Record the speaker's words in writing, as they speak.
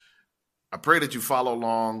I pray that you follow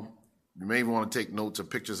along. You may even want to take notes or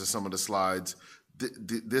pictures of some of the slides.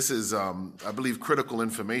 This is, I believe, critical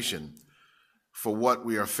information for what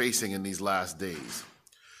we are facing in these last days.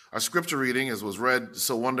 Our scripture reading, as was read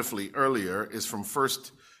so wonderfully earlier, is from 1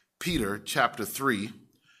 Peter chapter 3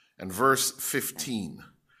 and verse 15.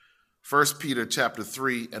 1 Peter chapter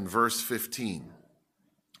 3 and verse 15.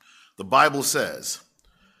 The Bible says,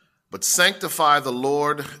 "But sanctify the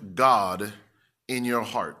Lord God in your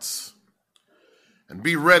hearts, and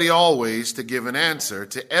be ready always to give an answer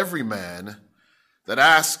to every man that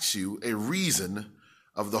asks you a reason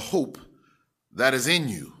of the hope that is in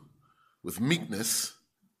you, with meekness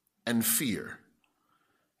and fear."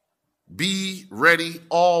 Be ready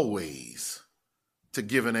always to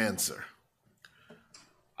give an answer.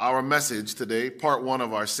 Our message today, part one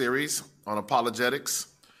of our series on apologetics,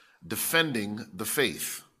 defending the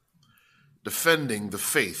faith. Defending the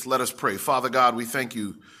faith. Let us pray. Father God, we thank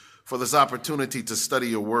you for this opportunity to study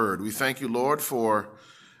your word. We thank you, Lord, for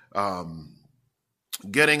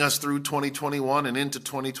getting us through 2021 and into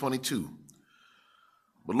 2022.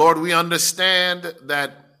 But Lord, we understand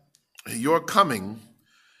that your coming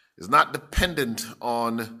is not dependent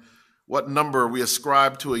on what number we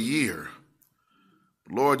ascribe to a year.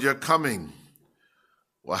 Lord, your coming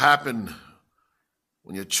will happen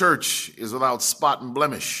when your church is without spot and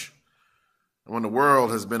blemish and when the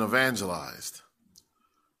world has been evangelized.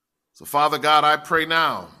 So, Father God, I pray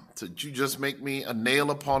now that you just make me a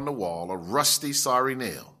nail upon the wall, a rusty, sorry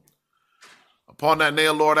nail. Upon that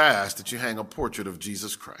nail, Lord, I ask that you hang a portrait of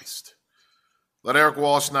Jesus Christ. Let Eric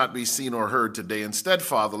Walsh not be seen or heard today. Instead,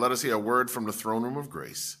 Father, let us hear a word from the throne room of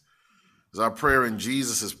grace. Is our prayer in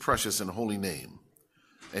Jesus' precious and holy name.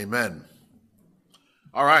 Amen.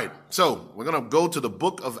 All right, so we're going to go to the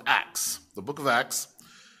book of Acts. The book of Acts,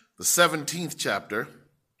 the 17th chapter.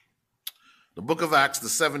 The book of Acts, the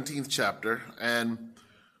 17th chapter. And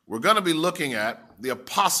we're going to be looking at the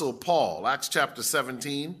Apostle Paul. Acts chapter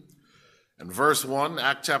 17 and verse 1.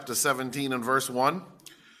 Acts chapter 17 and verse 1.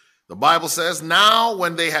 The Bible says, "Now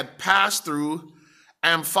when they had passed through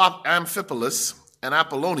Amphipolis and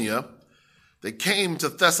Apollonia, they came to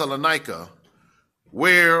Thessalonica,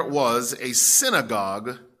 where was a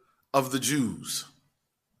synagogue of the Jews.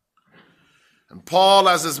 And Paul,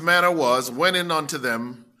 as his manner was, went in unto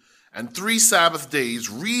them, and 3 Sabbath days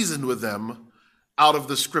reasoned with them out of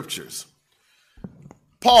the scriptures."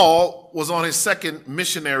 Paul was on his second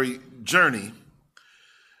missionary journey,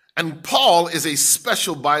 and Paul is a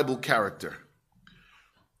special Bible character.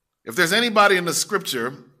 If there's anybody in the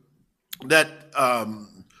scripture that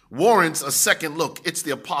warrants a second look, it's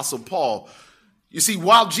the Apostle Paul. You see,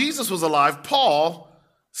 while Jesus was alive, Paul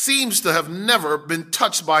seems to have never been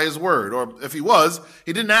touched by his word, or if he was,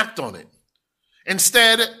 he didn't act on it.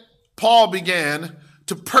 Instead, Paul began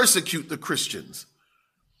to persecute the Christians.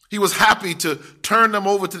 He was happy to turn them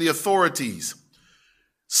over to the authorities.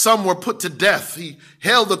 Some were put to death. He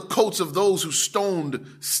held the coats of those who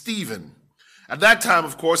stoned Stephen. At that time,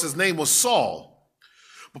 of course, his name was Saul.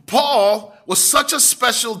 But Paul was such a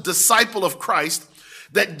special disciple of Christ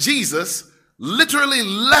that Jesus literally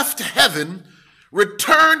left heaven,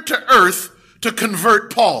 returned to earth to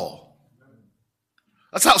convert Paul.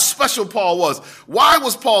 That's how special Paul was. Why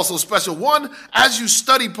was Paul so special? One, as you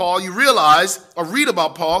study Paul, you realize or read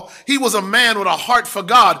about Paul, he was a man with a heart for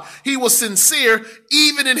God. He was sincere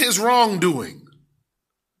even in his wrongdoing.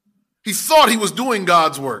 He thought he was doing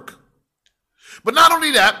God's work. But not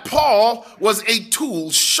only that, Paul was a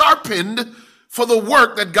tool sharpened for the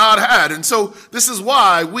work that God had. And so this is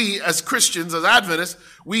why we as Christians, as Adventists,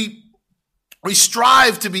 we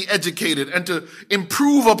strive to be educated and to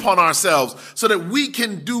improve upon ourselves so that we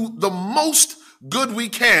can do the most good we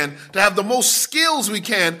can, to have the most skills we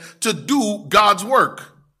can to do God's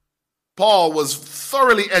work. Paul was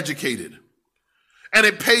thoroughly educated, and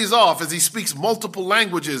it pays off as he speaks multiple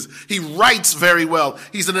languages. He writes very well.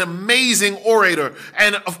 He's an amazing orator.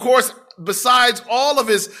 And of course, besides all of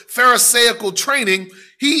his Pharisaical training,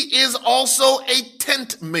 he is also a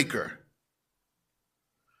tent maker.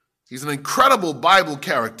 He's an incredible Bible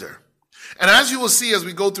character. And as you will see as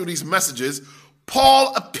we go through these messages,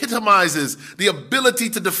 Paul epitomizes the ability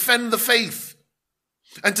to defend the faith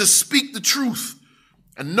and to speak the truth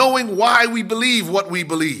and knowing why we believe what we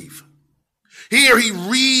believe. Here he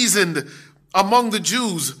reasoned among the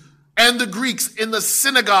Jews and the Greeks in the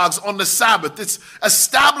synagogues on the Sabbath. This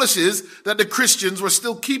establishes that the Christians were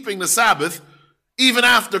still keeping the Sabbath even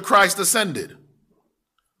after Christ ascended.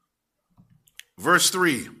 Verse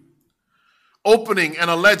 3. Opening and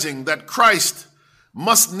alleging that Christ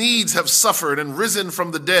must needs have suffered and risen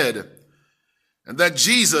from the dead, and that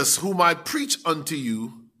Jesus, whom I preach unto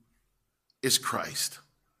you, is Christ.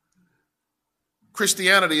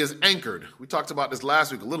 Christianity is anchored. We talked about this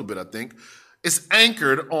last week a little bit, I think. It's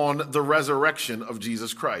anchored on the resurrection of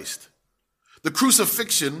Jesus Christ. The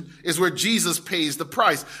crucifixion is where Jesus pays the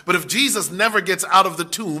price. But if Jesus never gets out of the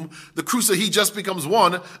tomb, he just becomes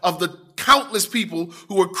one of the countless people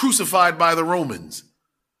who were crucified by the Romans.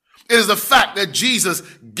 It is the fact that Jesus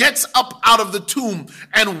gets up out of the tomb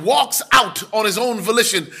and walks out on his own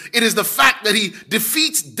volition. It is the fact that he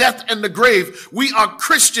defeats death and the grave. We are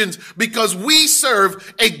Christians because we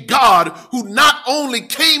serve a God who not only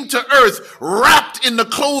came to earth wrapped in the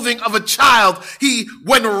clothing of a child, he,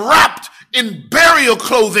 when wrapped in burial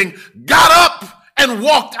clothing, got up and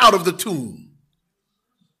walked out of the tomb.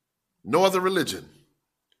 No other religion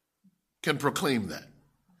can proclaim that.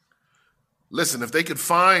 Listen, if they could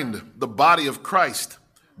find the body of Christ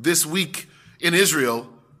this week in Israel,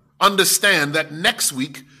 understand that next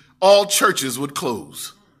week all churches would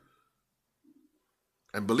close.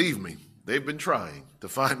 And believe me, they've been trying to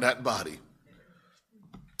find that body.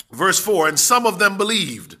 Verse 4, and some of them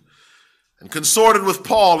believed and consorted with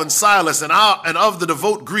Paul and Silas, and of the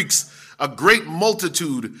devout Greeks a great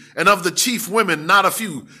multitude, and of the chief women not a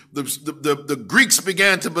few. The Greeks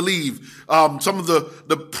began to believe. Some of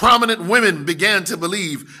the prominent women began to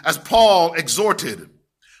believe as Paul exhorted.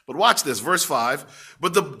 But watch this, verse 5.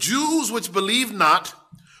 But the Jews which believed not,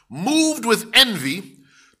 moved with envy,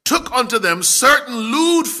 took unto them certain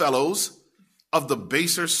lewd fellows of the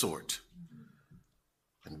baser sort,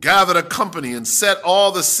 and gathered a company and set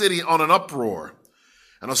all the city on an uproar,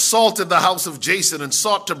 and assaulted the house of Jason and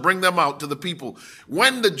sought to bring them out to the people.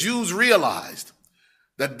 When the Jews realized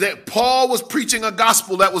that Paul was preaching a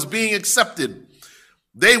gospel that was being accepted,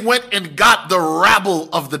 they went and got the rabble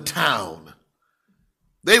of the town.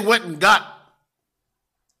 They went and got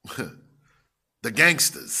the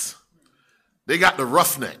gangsters. They got the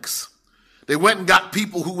roughnecks. They went and got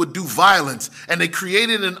people who would do violence, and they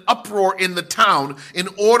created an uproar in the town in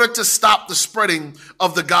order to stop the spreading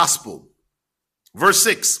of the gospel. Verse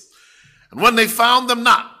 6, and when they found them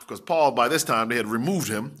not, because Paul by this time they had removed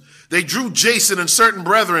him, they drew Jason and certain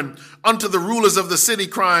brethren unto the rulers of the city,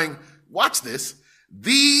 crying, watch this,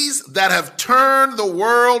 these that have turned the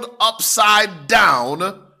world upside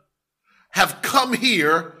down have come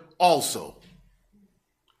here also.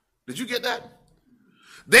 Did you get that?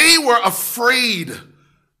 They were afraid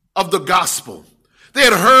of the gospel. They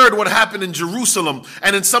had heard what happened in Jerusalem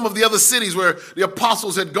and in some of the other cities where the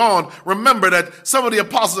apostles had gone. Remember that some of the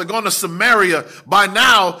apostles had gone to Samaria. By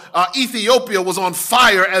now, Ethiopia was on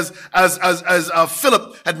fire as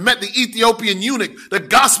Philip had met the Ethiopian eunuch. The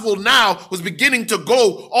gospel now was beginning to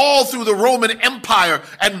go all through the Roman Empire,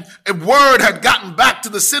 and a word had gotten back to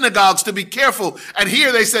the synagogues to be careful. And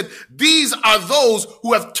here they said, these are those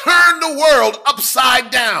who have turned the world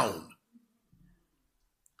upside down.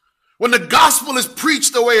 When the gospel is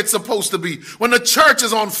preached the way it's supposed to be, when the church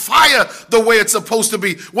is on fire the way it's supposed to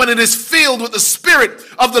be, when it is filled with the Spirit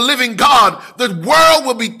of the living God, the world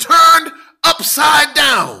will be turned upside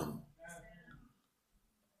down.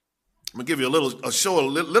 I'm going to give you a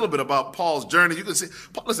little bit about Paul's journey. You can see,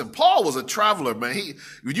 listen, Paul was a traveler, man.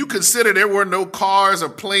 When you consider there were no cars or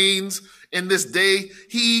planes in this day,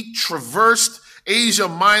 he traversed Asia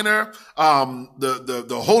Minor,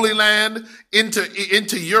 the Holy Land,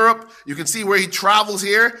 into Europe. You can see where he travels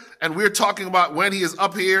here, and we're talking about when he is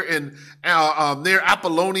up here in near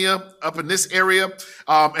Apollonia, up in this area,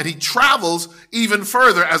 and he travels even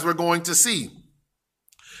further, as we're going to see.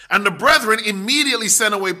 And the brethren immediately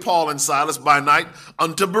sent away Paul and Silas by night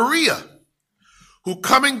unto Berea, who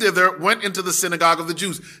coming thither went into the synagogue of the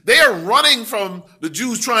Jews. They are running from the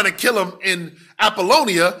Jews trying to kill him in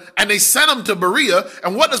Apollonia, and they sent him to Berea.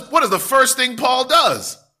 And what is the first thing Paul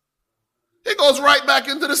does? He goes right back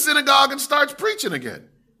into the synagogue and starts preaching again.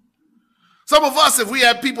 Some of us, if we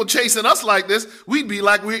had people chasing us like this, we'd be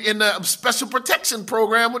like we're in a special protection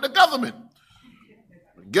program with the government.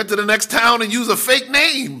 Get to the next town and use a fake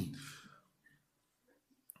name.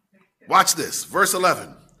 Watch this, verse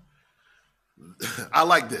 11. I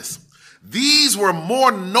like this. These were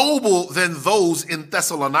more noble than those in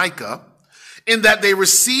Thessalonica, in that they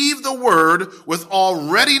received the word with all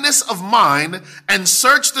readiness of mind and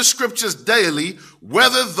searched the scriptures daily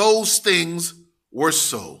whether those things were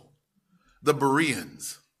so. The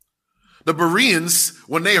Bereans,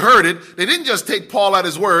 when they heard it, they didn't just take Paul at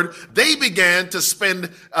his word. They began to spend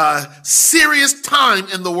serious time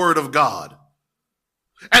in the word of God.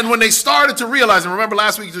 And when they started to realize, and remember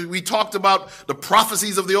last week we talked about the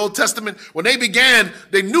prophecies of the Old Testament, when they began,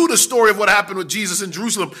 they knew the story of what happened with Jesus in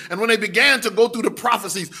Jerusalem. And when they began to go through the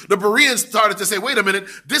prophecies, the Bereans started to say, wait a minute,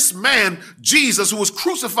 this man, Jesus, who was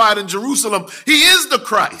crucified in Jerusalem, he is the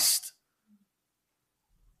Christ.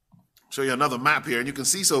 I'll show you another map here, and you can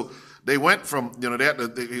see, so they went from, he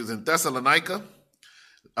was in Thessalonica,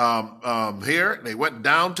 here, they went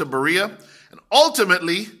down to Berea, and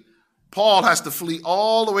ultimately, Paul has to flee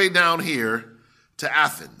all the way down here to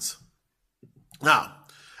Athens. Now,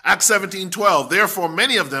 Acts 17:12, therefore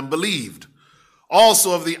many of them believed,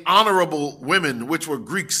 also of the honorable women which were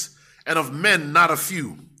Greeks, and of men not a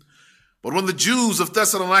few. But when the Jews of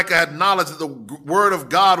Thessalonica had knowledge that the word of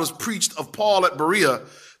God was preached of Paul at Berea,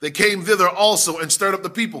 they came thither also and stirred up the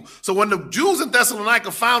people. So when the Jews in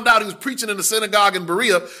Thessalonica found out he was preaching in the synagogue in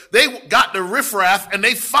Berea, they got the riffraff and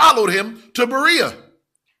they followed him to Berea.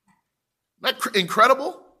 Isn't that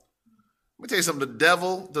incredible? Let me tell you something. The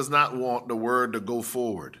devil does not want the word to go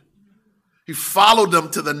forward. He followed them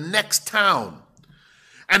to the next town.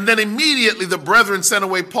 And then immediately the brethren sent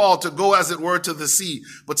away Paul to go, as it were, to the sea.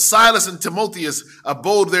 But Silas and Timotheus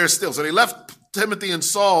abode there still. So they left Timothy and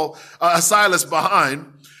Silas behind.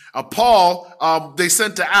 Paul, they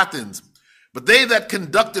sent to Athens. But they that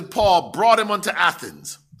conducted Paul brought him unto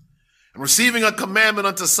Athens. And receiving a commandment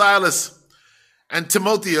unto Silas and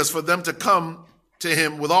Timotheus for them to come to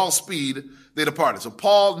him with all speed, they departed. So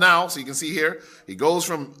Paul now, so you can see here, he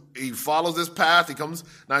follows this path.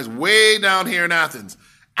 Now he's way down here in Athens.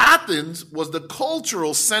 Athens was the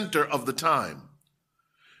cultural center of the time.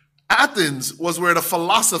 Athens was where the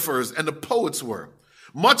philosophers and the poets were.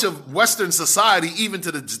 Much of Western society, even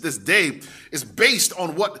to this day, is based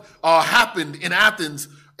on what happened in Athens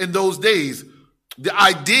in those days. The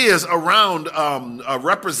ideas around a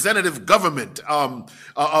representative government,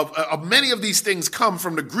 many of these things come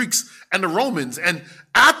from the Greeks and the Romans. And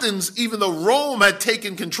Athens, even though Rome had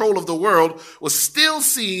taken control of the world, was still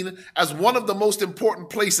seen as one of the most important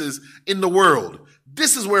places in the world.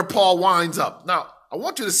 This is where Paul winds up. Now, I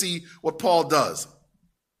want you to see what Paul does.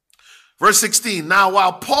 Verse 16, now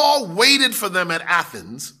while Paul waited for them at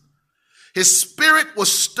Athens, his spirit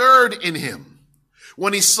was stirred in him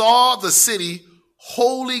when he saw the city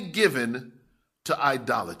wholly given to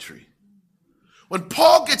idolatry. When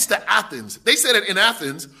Paul gets to Athens, they said that in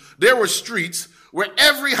Athens, there were streets where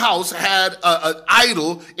every house had an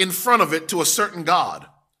idol in front of it to a certain god.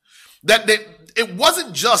 It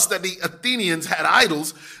wasn't just that the Athenians had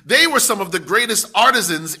idols. They were some of the greatest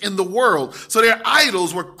artisans in the world. So their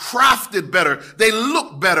idols were crafted better. They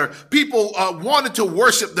looked better. People wanted to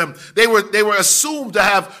worship them. They were assumed to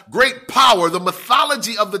have great power. The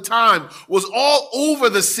mythology of the time was all over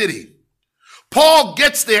the city. Paul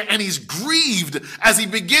gets there and he's grieved as he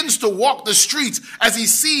begins to walk the streets, as he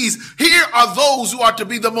sees here are those who are to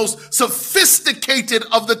be the most sophisticated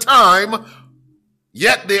of the time,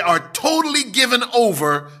 yet they are totally given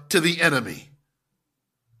over to the enemy.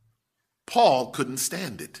 Paul couldn't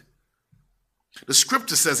stand it. The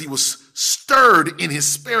scripture says he was stirred in his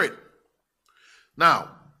spirit. Now,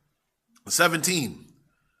 17.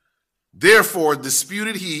 Therefore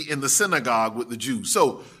disputed he in the synagogue with the Jews.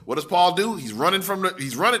 So what does Paul do?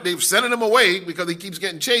 They've sending him away because he keeps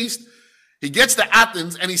getting chased. He gets to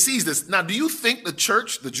Athens and he sees this. Now, do you think the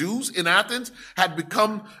church, the Jews in Athens, had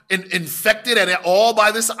become infected at all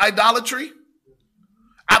by this idolatry?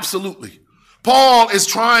 Absolutely. Paul is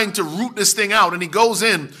trying to root this thing out, and he goes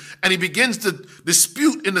in and he begins to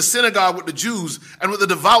dispute in the synagogue with the Jews and with the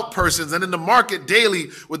devout persons and in the market daily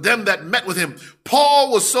with them that met with him.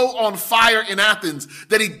 Paul was so on fire in Athens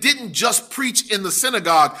that he didn't just preach in the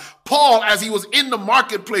synagogue. Paul, as he was in the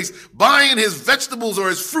marketplace buying his vegetables or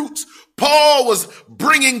his fruits, Paul was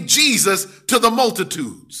bringing Jesus to the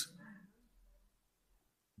multitudes.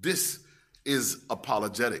 This is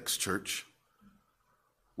apologetics, church.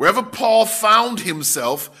 Wherever Paul found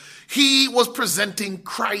himself, he was presenting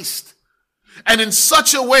Christ. And in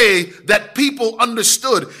such a way that people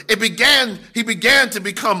understood, he began to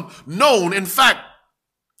become known. In fact,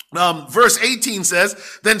 verse 18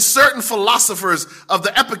 says, then certain philosophers of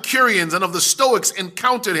the Epicureans and of the Stoics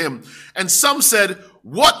encountered him. And some said,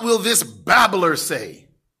 what will this babbler say?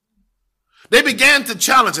 They began to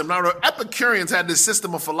challenge him. Now, the Epicureans had this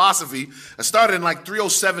system of philosophy that started in like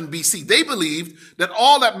 307 BC. They believed that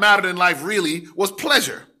all that mattered in life really was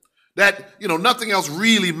pleasure. that, nothing else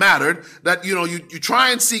really mattered, that, you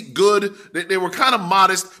try and seek good. They were kind of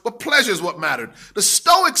modest, but pleasure is what mattered. The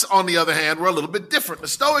Stoics, on the other hand, were a little bit different. The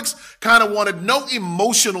Stoics kind of wanted no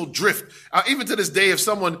emotional drift. Even to this day, if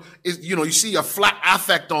someone is, you see a flat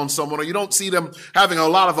affect on someone, or you don't see them having a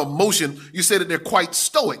lot of emotion, you say that they're quite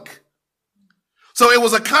stoic. So it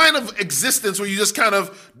was a kind of existence where you just kind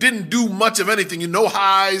of didn't do much of anything. No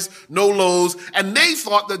highs, no lows. And they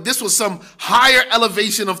thought that this was some higher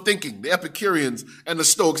elevation of thinking, the Epicureans and the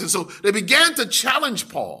Stoics. And so they began to challenge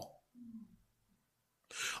Paul.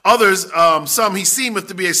 Others, some, he seemeth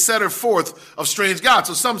to be a setter forth of strange gods.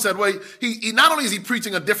 So some said, well, he not only is he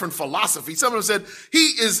preaching a different philosophy, some of them said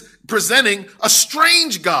he is presenting a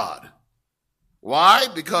strange God. Why?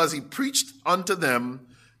 Because he preached unto them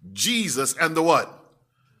Jesus and the what?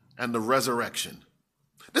 And the resurrection.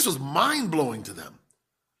 This was mind-blowing to them.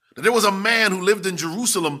 That there was a man who lived in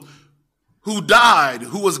Jerusalem who died,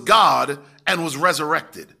 who was God, and was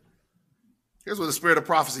resurrected. Here's what the Spirit of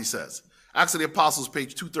Prophecy says. Acts of the Apostles,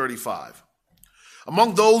 page 235.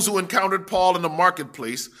 Among those who encountered Paul in the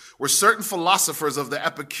marketplace were certain philosophers of the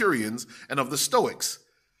Epicureans and of the Stoics.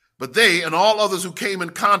 But they and all others who came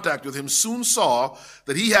in contact with him soon saw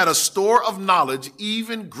that he had a store of knowledge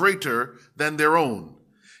even greater than their own.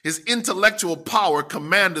 His intellectual power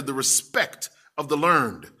commanded the respect of the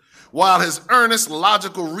learned, while his earnest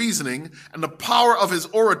logical reasoning and the power of his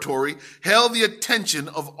oratory held the attention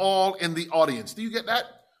of all in the audience. Do you get that?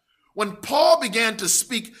 When Paul began to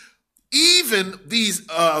speak, even these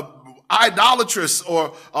idolatrous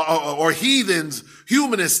or heathens,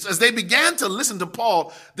 humanists, as they began to listen to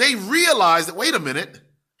Paul, they realized that, wait a minute,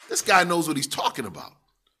 this guy knows what he's talking about.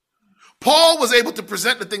 Paul was able to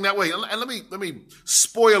present the thing that way. And let me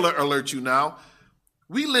spoiler alert you now.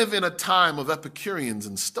 We live in a time of Epicureans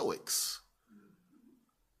and Stoics,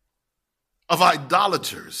 of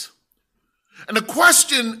idolaters. And the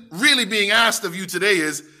question really being asked of you today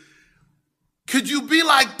is, could you be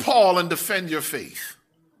like Paul and defend your faith?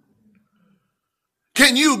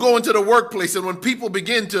 Can you go into the workplace and when people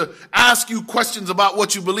begin to ask you questions about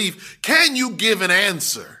what you believe, can you give an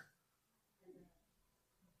answer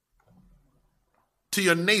to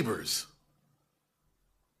your neighbors,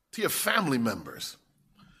 to your family members?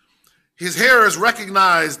 His hearers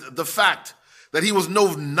recognized the fact that he was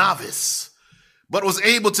no novice, but was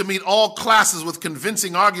able to meet all classes with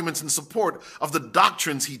convincing arguments in support of the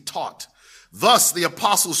doctrines he taught. Thus the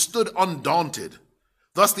apostles stood undaunted.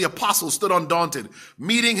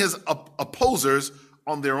 Meeting his opposers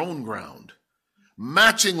on their own ground,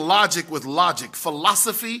 matching logic with logic,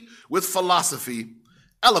 philosophy with philosophy,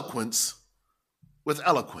 eloquence with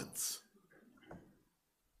eloquence.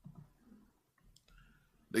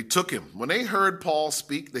 They took him. When they heard Paul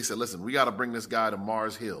speak, they said, listen, we got to bring this guy to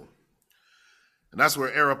Mars Hill. And that's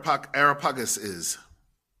where Areopagus is,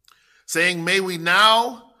 saying, may we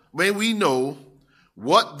know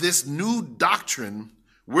what this new doctrine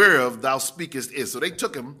whereof thou speakest is. So they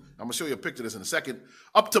took him, I'm going to show you a picture of this in a second,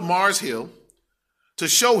 up to Mars Hill to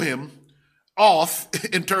show him off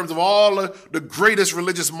in terms of all the greatest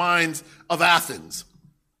religious minds of Athens.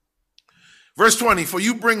 Verse 20, for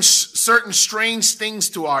you bring certain strange things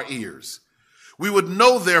to our ears. We would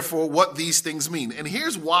know, therefore, what these things mean. And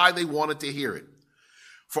here's why they wanted to hear it.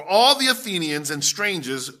 For all the Athenians and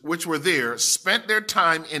strangers which were there spent their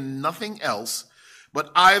time in nothing else but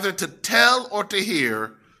either to tell or to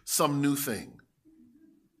hear some new thing.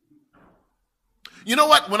 You know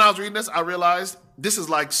what? When I was reading this, I realized this is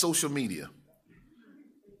like social media.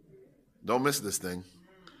 Don't miss this thing.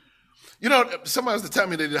 Somebody has to tell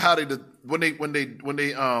me how they when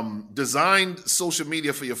they designed social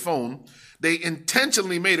media for your phone, they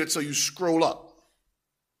intentionally made it so you scroll up.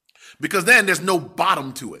 Because then there's no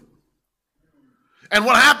bottom to it. And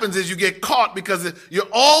what happens is you get caught because you're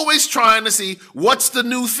always trying to see what's the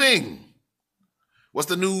new thing. What's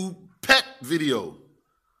the new pet video?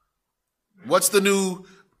 What's the new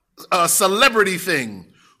celebrity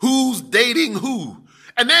thing? Who's dating who?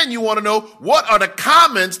 And then you want to know what are the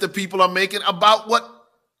comments that people are making about what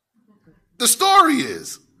the story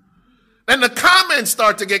is. And the comments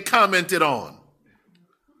start to get commented on.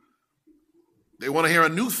 They want to hear a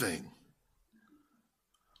new thing.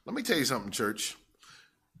 Let me tell you something, church.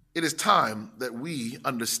 It is time that we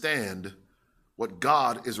understand what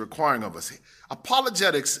God is requiring of us.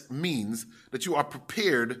 Apologetics means that you are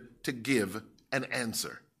prepared to give an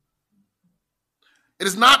answer. It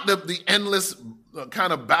is not the endless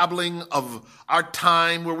kind of babbling of our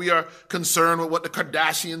time where we are concerned with what the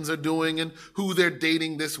Kardashians are doing and who they're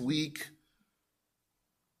dating this week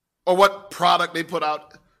or what product they put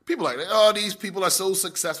out. People are like, oh, these people are so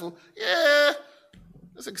successful. Yeah,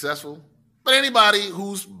 They're successful. But anybody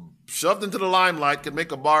who's shoved into the limelight can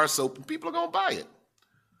make a bar of soap and people are going to buy it.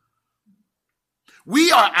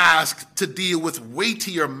 We are asked to deal with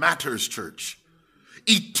weightier matters, church,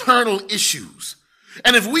 eternal issues.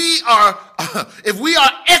 And if we are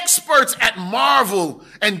experts at Marvel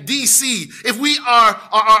and DC, if we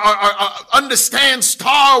understand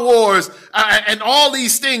Star Wars and all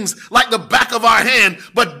these things like the back of our hand,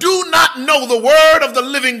 but do not know the word of the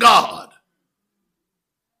living God.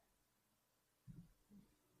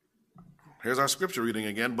 Here's our scripture reading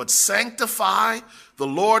again. But sanctify the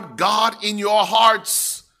Lord God in your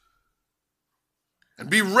hearts, and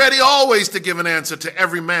be ready always to give an answer to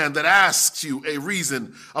every man that asks you a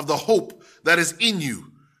reason of the hope that is in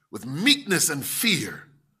you, with meekness and fear.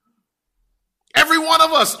 Every one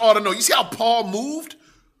of us ought to know. You see how Paul moved?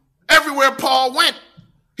 Everywhere Paul went,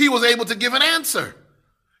 he was able to give an answer.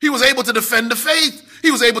 He was able to defend the faith. He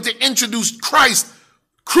was able to introduce Christ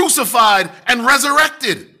crucified and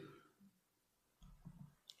resurrected.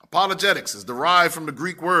 Apologetics is derived from the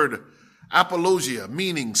Greek word apologia,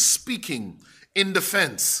 meaning speaking in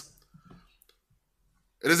defense.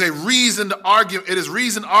 It is reasoned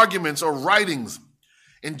arguments or writings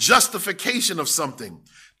in justification of something,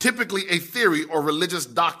 typically a theory or religious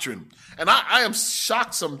doctrine. And I am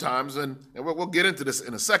shocked sometimes, and we'll get into this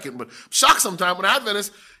in a second, but shocked sometimes when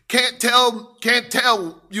Adventists can't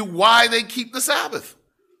tell you why they keep the Sabbath.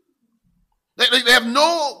 They have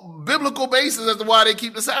no biblical basis as to why they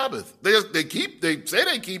keep the Sabbath. They say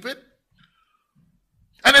they keep it.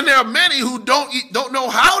 And then there are many who don't know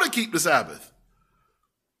how to keep the Sabbath.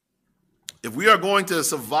 If we are going to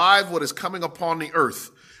survive what is coming upon the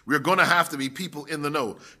earth, we are going to have to be people in the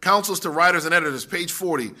know. Counsels to writers and editors, page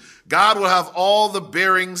 40. God will have all the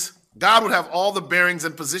bearings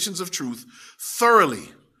and positions of truth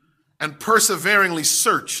thoroughly and perseveringly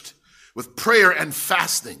searched with prayer and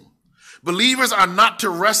fasting. Believers are not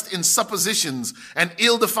to rest in suppositions and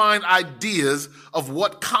ill-defined ideas of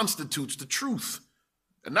what constitutes the truth.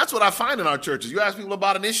 And that's what I find in our churches. You ask people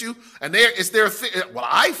about an issue, and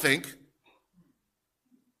I think,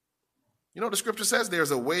 the scripture says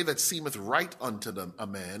there's a way that seemeth right unto a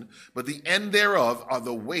man, but the end thereof are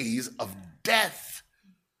the ways of death.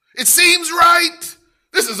 It seems right.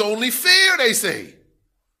 This is only fair, they say.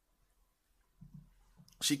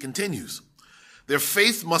 She continues. Their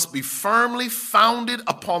faith must be firmly founded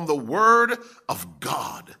upon the word of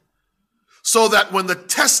God, so that when the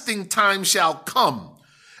testing time shall come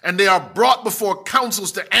and they are brought before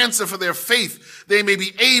councils to answer for their faith, they may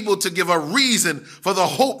be able to give a reason for the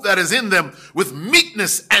hope that is in them with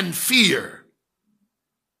meekness and fear.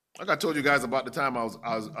 Like I told you guys about the time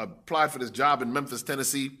I applied for this job in Memphis,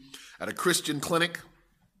 Tennessee at a Christian clinic,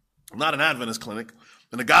 not an Adventist clinic.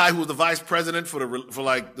 And the guy who was the vice president for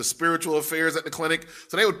the spiritual affairs at the clinic,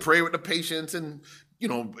 so they would pray with the patients and,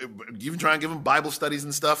 even try and give them Bible studies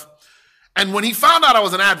and stuff. And when he found out I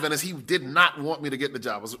was an Adventist, he did not want me to get the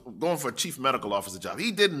job. I was going for a chief medical officer job.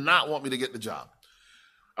 He did not want me to get the job.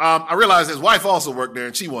 I realized his wife also worked there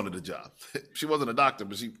and she wanted the job. She wasn't a doctor,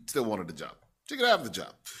 but she still wanted the job. She could have the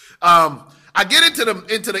job. I get into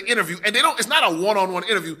the interview, and it's not a one-on-one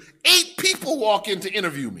interview. 8 people walk in to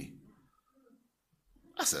interview me.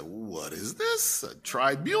 I said, what is this? A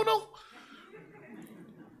tribunal?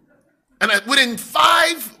 And within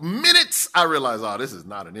 5 minutes, I realized, this is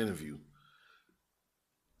not an interview.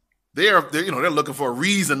 They're looking for a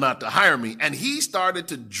reason not to hire me. And he started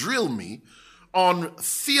to drill me on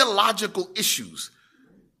theological issues,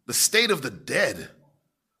 the state of the dead,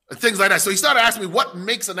 and things like that. So he started asking me what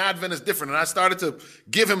makes an Adventist different. And I started to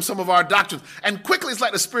give him some of our doctrines. And quickly, it's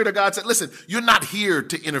like the Spirit of God said, listen, you're not here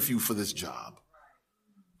to interview for this job.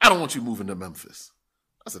 I don't want you moving to Memphis.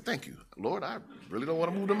 I said, thank you, Lord. I really don't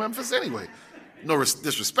want to move to Memphis anyway. No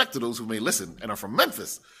disrespect to those who may listen and are from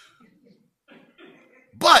Memphis.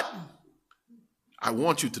 But I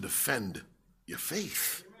want you to defend your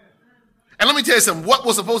faith. And let me tell you something. What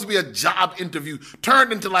was supposed to be a job interview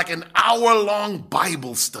turned into like an hour-long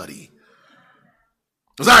Bible study.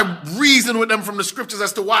 As I reasoned with them from the scriptures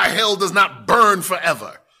as to why hell does not burn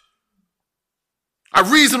forever. I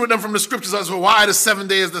reasoned with them from the scriptures as to why the 7th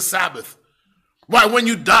day is the Sabbath. Why when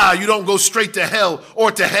you die, you don't go straight to hell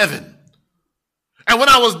or to heaven. And when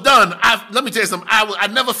I was done, let me tell you something. I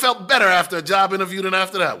never felt better after a job interview than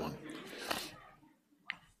after that one.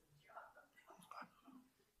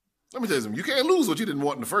 Let me tell you something. You can't lose what you didn't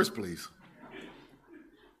want in the first place.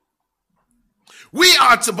 We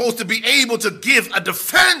are supposed to be able to give a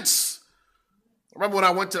defense. I remember when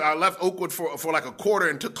I left Oakwood for like a quarter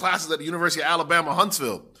and took classes at the University of Alabama,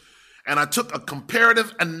 Huntsville. And I took a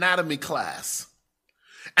comparative anatomy class.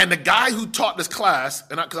 And the guy who taught this class,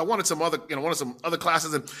 and because I wanted some other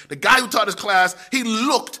classes, and the guy who taught this class, he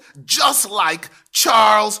looked just like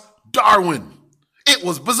Charles Darwin. It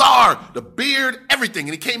was bizarre. The beard, everything.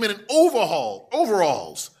 And he came in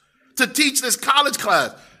overalls to teach this college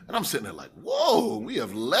class. And I'm sitting there like, whoa, we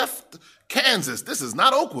have left Kansas. This is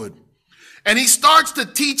not Oakwood. And he starts to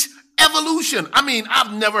teach evolution.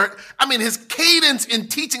 His cadence in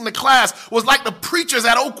teaching the class was like the preachers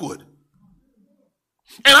at Oakwood.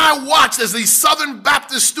 And I watched as these Southern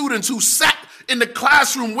Baptist students who sat in the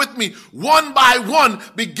classroom with me, one by one,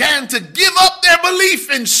 began to give up their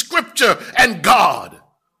belief in Scripture and God.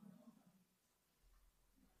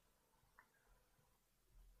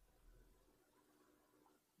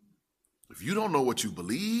 If you don't know what you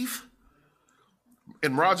believe,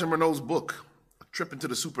 in Roger Minot's book, A Trip into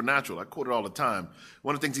the Supernatural, I quote it all the time.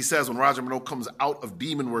 One of the things he says when Roger Minot comes out of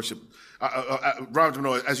demon worship, Roger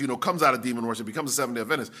Minot, as you know, comes out of demon worship, becomes a Seventh-day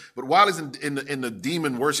Adventist. But while he's in the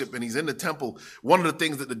demon worship and he's in the temple, one of the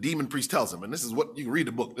things that the demon priest tells him, and this is what, you can read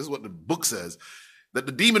the book, this is what the book says, that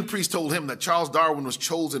the demon priest told him that Charles Darwin was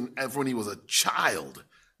chosen when he was a child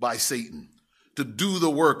by Satan to do the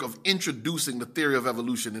work of introducing the theory of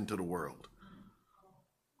evolution into the world.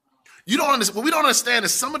 You don't understand. What we don't understand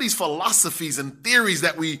is some of these philosophies and theories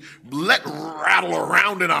that we let rattle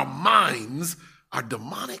around in our minds are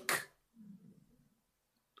demonic.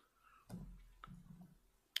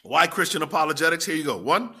 Why Christian apologetics? Here you go.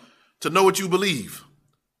 One, to know what you believe.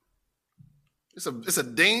 It's a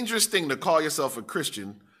dangerous thing to call yourself a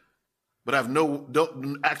Christian, but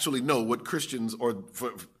don't actually know what Christians, or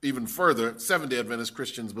even further, Seventh-day Adventist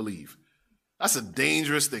Christians believe. That's a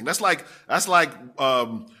dangerous thing. That's like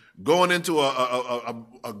going into a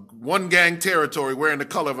one gang territory wearing the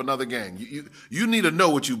color of another gang. You need to know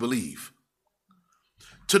what you believe.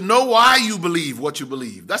 To know why you believe what you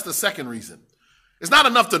believe. That's the second reason. It's not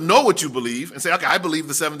enough to know what you believe and say, okay, I believe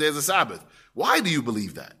the 7 days of Sabbath. Why do you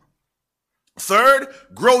believe that? Third,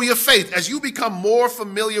 grow your faith. As you become more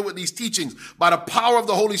familiar with these teachings by the power of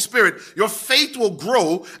the Holy Spirit, your faith will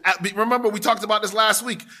grow. Remember, we talked about this last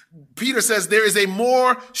week. Peter says there is a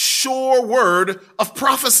more sure word of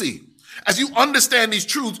prophecy. As you understand these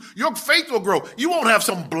truths, your faith will grow. You won't have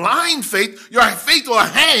some blind faith. Your faith will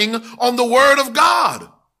hang on the word of God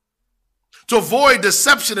to avoid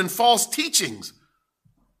deception and false teachings.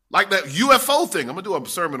 Like that UFO thing. I'm going to do a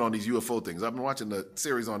sermon on these UFO things. I've been watching the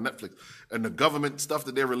series on Netflix and the government stuff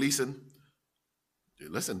that they're releasing.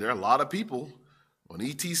 Listen, there are a lot of people, when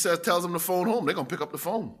ET tells them to phone home, they're going to pick up the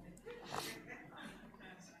phone.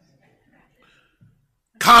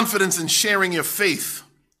 Confidence in sharing your faith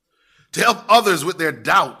to help others with their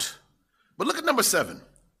doubt. But look at number 7.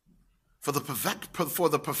 For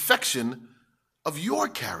the perfection of your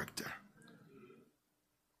character.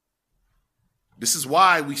 This is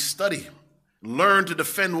why we study, learn to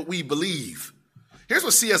defend what we believe. Here's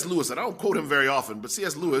what C.S. Lewis said. I don't quote him very often, but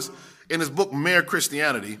C.S. Lewis, in his book, Mere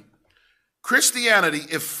Christianity, Christianity,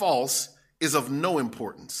 if false, is of no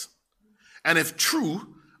importance, and if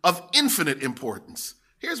true, of infinite importance.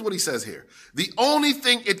 Here's what he says here. The only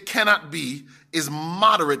thing it cannot be is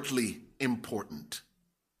moderately important.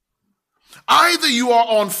 Either you are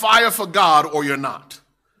on fire for God or you're not.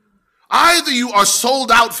 Either you are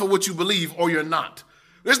sold out for what you believe or you're not.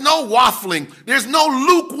 There's no waffling. There's no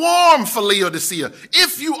lukewarm for Laodicea.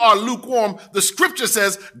 If you are lukewarm, the scripture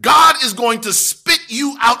says God is going to spit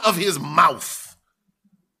you out of his mouth.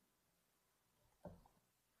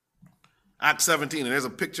 Acts 17, and there's a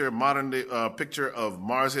picture, modern day picture of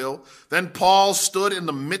Mars Hill. Then Paul stood in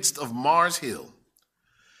the midst of Mars Hill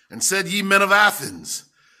and said, Ye men of Athens,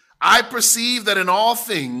 I perceive that in all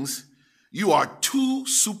things you are too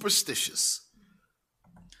superstitious.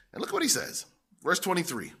 And look what he says. Verse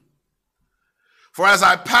 23. For as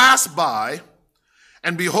I passed by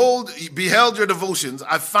and beheld your devotions,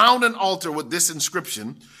 I found an altar with this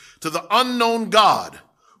inscription, to the unknown God,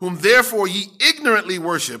 whom therefore ye ignorantly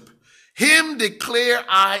worship, him declare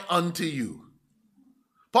I unto you.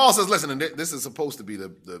 Paul says, listen, and this is supposed to be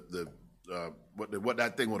what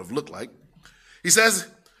that thing would have looked like. He says,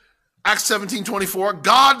 Acts 17:24,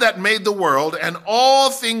 God that made the world and all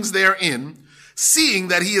things therein, seeing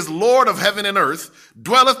that he is Lord of heaven and earth,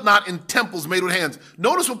 dwelleth not in temples made with hands.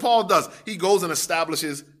 Notice what Paul does. He goes and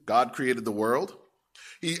establishes God created the world.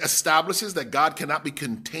 He establishes that God cannot be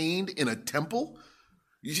contained in a temple.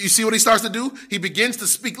 You see what he starts to do? He begins to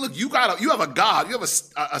speak. Look, you have a God. You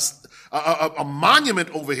have a monument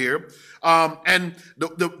over here. And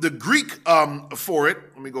the Greek for it,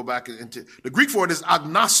 let me go back into the Greek for it is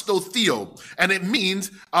agnostotheo, and it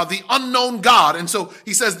means the unknown God. And so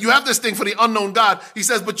he says, you have this thing for the unknown God. He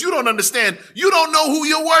says, but you don't understand. You don't know who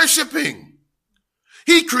you're worshiping.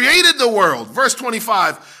 He created the world. Verse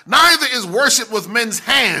 25, neither is worship with men's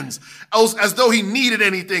hands as though he needed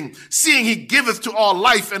anything, seeing he giveth to all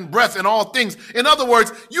life and breath and all things. In other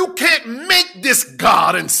words, you can't make this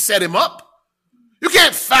God and set him up. You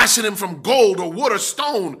can't fashion him from gold or wood or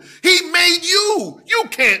stone. He made you. You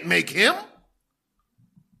can't make him.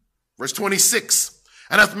 Verse 26,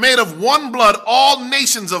 and hath made of one blood all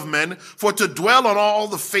nations of men for to dwell on all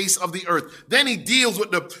the face of the earth. Then he deals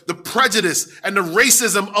with the prejudice and the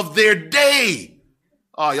racism of their day.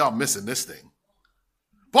 Oh, y'all missing this thing.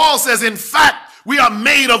 Paul says, in fact, we are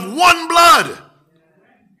made of one blood.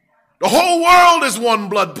 The whole world is one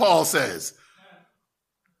blood, Paul says.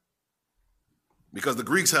 Because the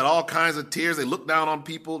Greeks had all kinds of tears. They looked down on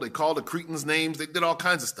people. They called the Cretans names. They did all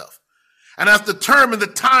kinds of stuff. And hath determined the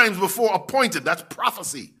times before appointed, that's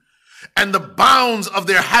prophecy, and the bounds of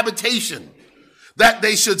their habitation, that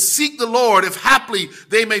they should seek the Lord, if haply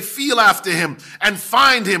they may feel after him and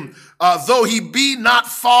find him, though he be not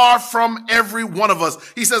far from every one of us.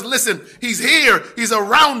 He says, listen, he's here, he's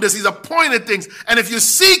around us, he's appointed things, and if you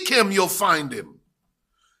seek him, you'll find him.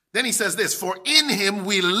 Then he says this, for in him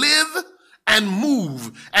we live and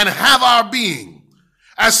move and have our being.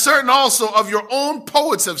 As certain also of your own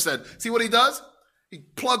poets have said. See what he does? He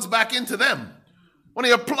plugs back into them. One of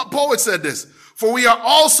your poets said this, for we are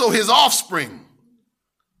also his offspring.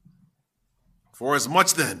 For as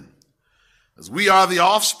much then as we are the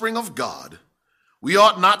offspring of God, we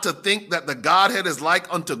ought not to think that the Godhead is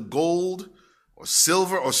like unto gold or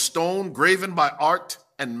silver or stone graven by art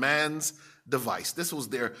and man's device. This was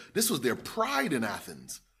their pride in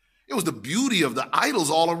Athens. It was the beauty of the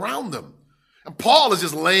idols all around them. And Paul is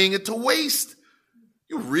just laying it to waste.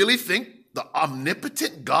 You really think the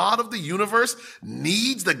omnipotent God of the universe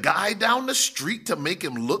needs the guy down the street to make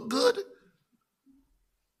him look good?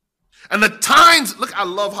 And the times, look, I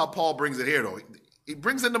love how Paul brings it here, though. He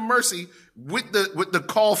brings in the mercy with the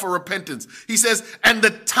call for repentance. He says, and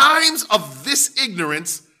the times of this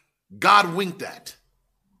ignorance God winked at,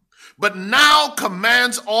 but now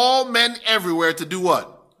commands all men everywhere to do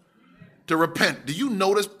what? To repent. Do you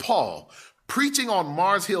notice Paul, preaching on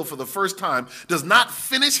Mars Hill for the first time, does not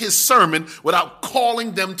finish his sermon without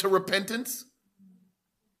calling them to repentance?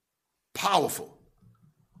 Powerful.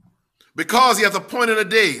 Because he hath appointed a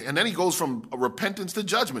day, and then he goes from repentance to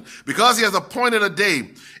judgment. Because he hath appointed a day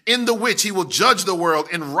in the which he will judge the world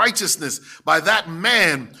in righteousness by that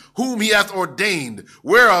man whom he hath ordained,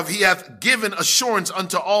 whereof he hath given assurance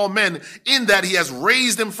unto all men, in that he has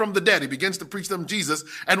raised him from the dead. He begins to preach them Jesus.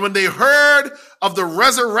 And when they heard of the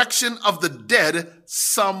resurrection of the dead,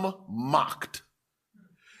 some mocked.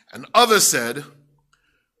 And others said,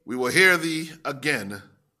 we will hear thee again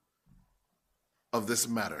of this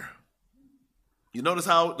matter. You notice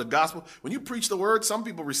how the gospel, when you preach the word, some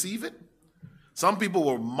people receive it. Some people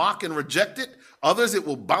will mock and reject it. Others, it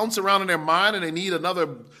will bounce around in their mind and they need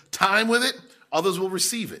another time with it. Others will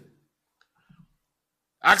receive it.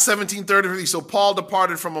 Acts 17:33, so Paul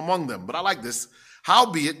departed from among them. But I like this.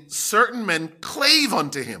 Howbeit, certain men clave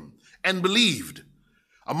unto him and believed,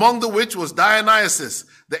 among the which was Dionysius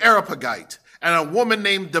the Areopagite, and a woman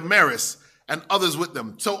named Damaris, and others with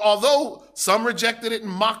them. So although some rejected it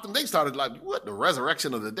and mocked them, they started like, what, the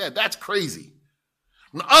resurrection of the dead? That's crazy.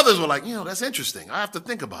 And others were like, that's interesting. I have to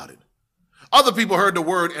think about it. Other people heard the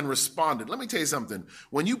word and responded. Let me tell you something.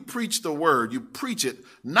 When you preach the word, you preach it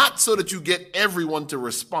not so that you get everyone to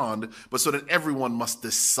respond, but so that everyone must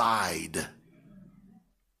decide.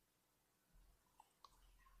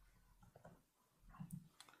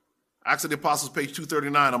 Acts of the Apostles, page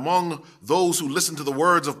 239. Among those who listened to the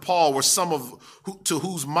words of Paul were some to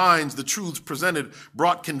whose minds the truths presented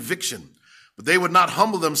brought conviction. But they would not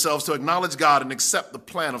humble themselves to acknowledge God and accept the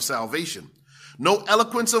plan of salvation. No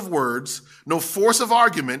eloquence of words, no force of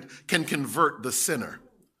argument can convert the sinner.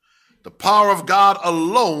 The power of God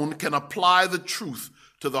alone can apply the truth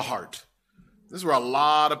to the heart. This is where a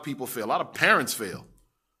lot of people fail. A lot of parents fail.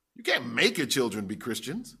 You can't make your children be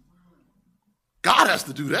Christians. God has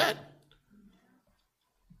to do that.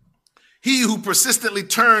 He who persistently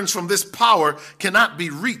turns from this power cannot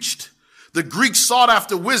be reached. The Greeks sought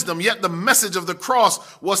after wisdom, yet the message of the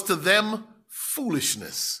cross was to them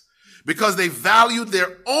foolishness, because they valued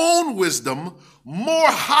their own wisdom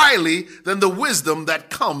more highly than the wisdom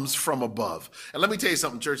that comes from above. And let me tell you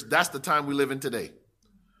something, church, that's the time we live in today.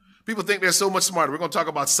 People think they're so much smarter. We're going to talk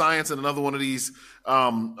about science in another one of these,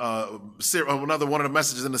 another one of the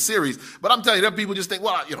messages in the series. But I'm telling you, there are people just think,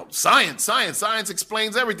 well, science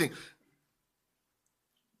explains everything.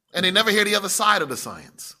 And they never hear the other side of the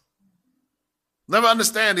science. Never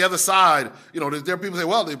understand the other side. There are people who say,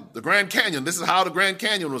 well, the Grand Canyon, this is how the Grand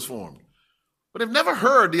Canyon was formed. But they've never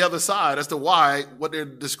heard the other side as to why what they're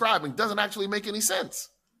describing doesn't actually make any sense.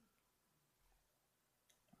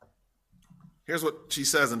 Here's what she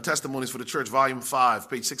says in Testimonies for the Church, Volume 5,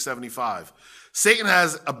 page 675. Satan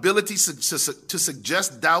has ability to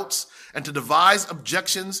suggest doubts and to devise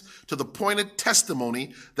objections to the pointed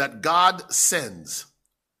testimony that God sends.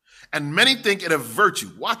 And many think it a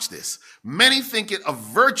virtue. Watch this. Many think it a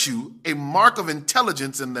virtue, a mark of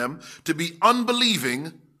intelligence in them, to be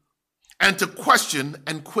unbelieving and to question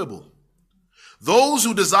and quibble. Those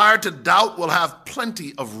who desire to doubt will have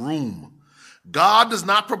plenty of room. God does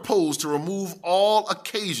not propose to remove all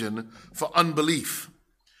occasion for unbelief.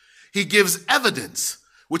 He gives evidence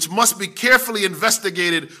which must be carefully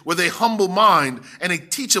investigated with a humble mind and a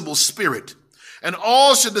teachable spirit. And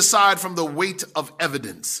all should decide from the weight of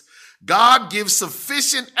evidence. God gives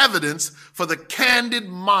sufficient evidence for the candid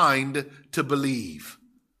mind to believe.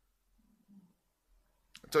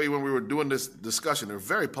 I tell you, when we were doing this discussion, they were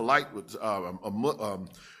very polite with a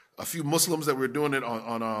few Muslims that we were doing it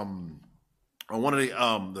on one of the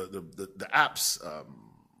apps.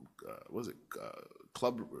 What is it?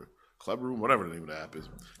 Club Room, whatever the name of the app is.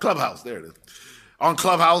 Clubhouse, there it is. On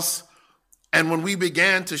Clubhouse. And when we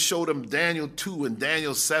began to show them Daniel 2 and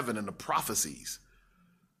Daniel 7 and the prophecies,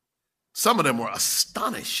 some of them were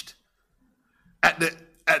astonished at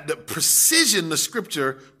the precision the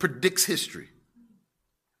scripture predicts history.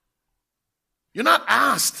 You're not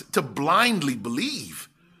asked to blindly believe.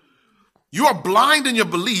 You are blind in your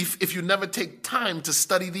belief if you never take time to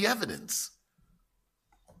study the evidence.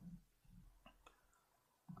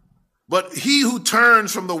 But he who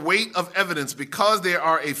turns from the weight of evidence because there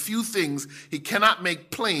are a few things he cannot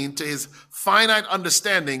make plain to his finite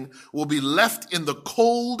understanding will be left in the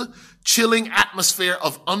cold, chilling atmosphere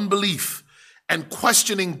of unbelief and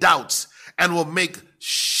questioning doubts and will make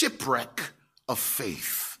shipwreck of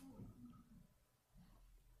faith.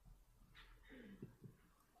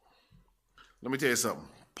 Let me tell you something.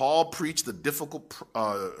 Paul preached the difficult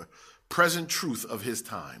present truth of his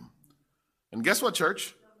time. And guess what,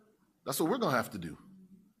 church? That's what we're going to have to do.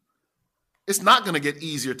 It's not going to get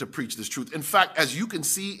easier to preach this truth. In fact, as you can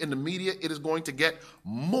see in the media, it is going to get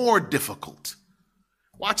more difficult.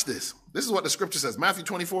 Watch this. This is what the scripture says. Matthew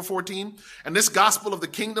 24:14. And this gospel of the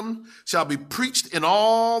kingdom shall be preached in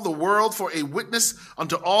all the world for a witness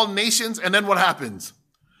unto all nations. And then what happens?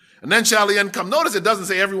 And then shall the end come. Notice it doesn't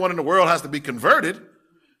say everyone in the world has to be converted.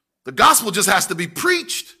 The gospel just has to be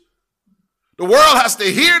preached. The world has to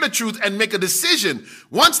hear the truth and make a decision.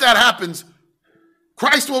 Once that happens,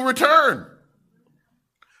 Christ will return.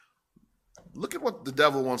 Look at what the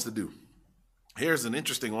devil wants to do. Here's an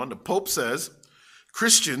interesting one. The Pope says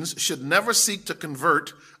Christians should never seek to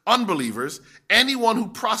convert unbelievers. Anyone who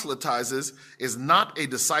proselytizes is not a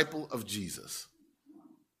disciple of Jesus.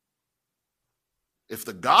 If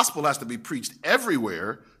the gospel has to be preached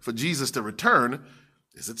everywhere for Jesus to return,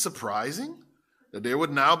 is it surprising that there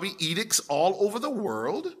would now be edicts all over the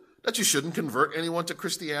world that you shouldn't convert anyone to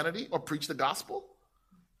Christianity or preach the gospel?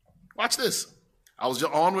 Watch this. I was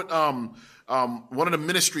on with one of the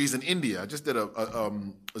ministries in India. I just did a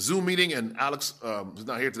Zoom meeting, and Alex is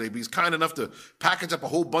not here today, but he's kind enough to package up a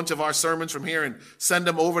whole bunch of our sermons from here and send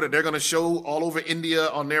them over that they're going to show all over India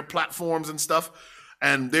on their platforms and stuff.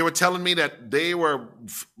 And they were telling me that they were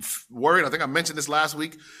worried. I think I mentioned this last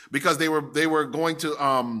week, because they were going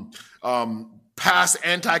to pass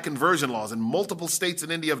anti-conversion laws, and multiple states in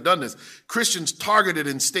India have done this. Christians targeted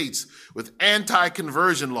in states with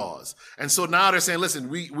anti-conversion laws. And so now they're saying,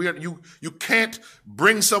 listen, you can't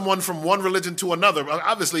bring someone from one religion to another.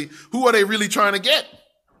 Obviously, who are they really trying to get?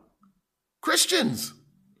 Christians.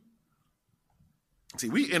 See,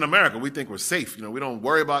 we in America, we think we're safe. We don't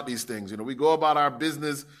worry about these things. We go about our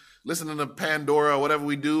business, listening to Pandora, whatever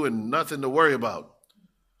we do, and nothing to worry about.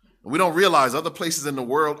 And we don't realize other places in the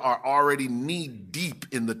world are already knee deep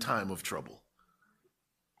in the time of trouble.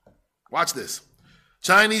 Watch this.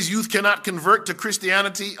 Chinese youth cannot convert to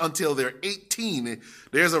Christianity until they're 18.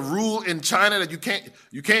 There's a rule in China that you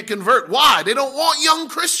can't convert. Why? They don't want young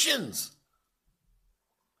Christians.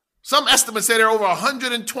 Some estimates say there are over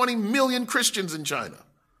 120 million Christians in China.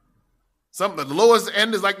 The lowest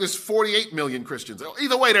end is like there's 48 million Christians.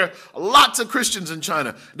 Either way, there are lots of Christians in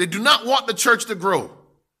China. They do not want the church to grow.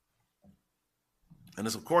 And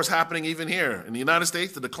it's, of course, happening even here. In the United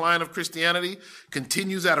States, the decline of Christianity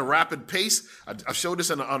continues at a rapid pace. I showed this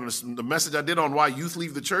on the message I did on why youth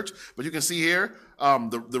leave the church. But you can see here,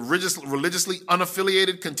 the religiously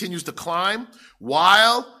unaffiliated continues to climb,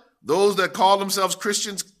 while those that call themselves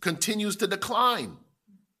Christians continues to decline.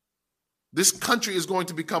 This country is going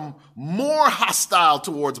to become more hostile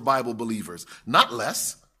towards Bible believers, not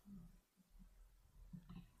less.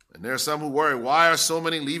 And there are some who worry, why are so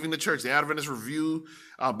many leaving the church? The Adventist Review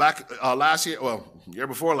back last year, year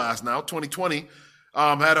before last now, 2020,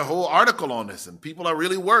 had a whole article on this. And people are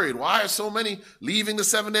really worried. Why are so many leaving the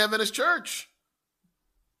Seventh-day Adventist church?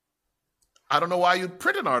 I don't know why you'd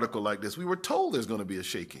print an article like this. We were told there's going to be a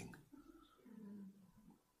shaking.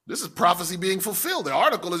 This is prophecy being fulfilled. The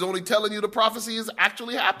article is only telling you the prophecy is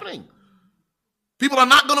actually happening. People are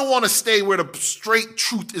not going to want to stay where the straight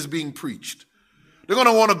truth is being preached. They're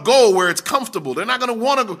going to want to go where it's comfortable. They're not going to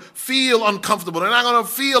want to feel uncomfortable. They're not going to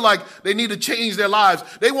feel like they need to change their lives.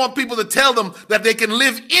 They want people to tell them that they can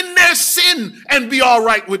live in their sin and be all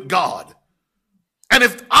right with God. And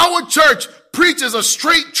if our church preaches a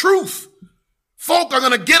straight truth, folk are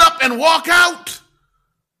going to get up and walk out.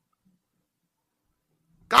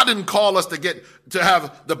 God didn't call us to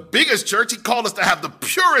have the biggest church. He called us to have the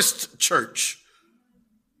purest church.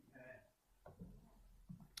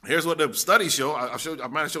 Here's what the studies show. I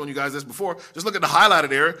might have shown you guys this before. Just look at the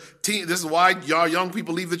highlighted area. This is why y'all young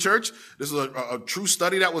people leave the church. This is a true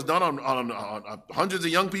study that was done on hundreds of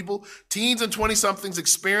young people. Teens and 20-somethings'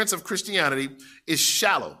 experience of Christianity is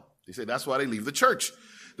shallow. They say that's why they leave the church.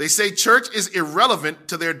 They say church is irrelevant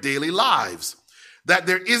to their daily lives, that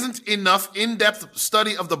there isn't enough in-depth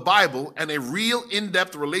study of the Bible and a real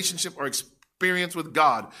in-depth relationship or experience with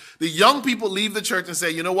God. The young people leave the church and say,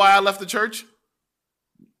 you know why I left the church?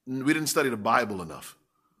 We didn't study the Bible enough.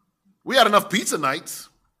 We had enough pizza nights.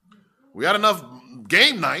 We had enough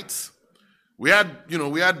game nights. We had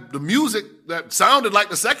the music that sounded like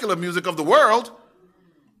the secular music of the world.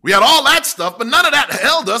 We had all that stuff, but none of that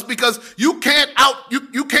held us because you can't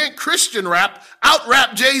Christian rap,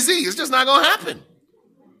 out-rap Jay-Z. It's just not going to happen.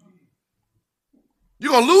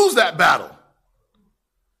 You're going to lose that battle.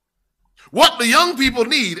 What the young people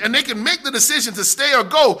need, and they can make the decision to stay or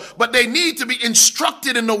go, but they need to be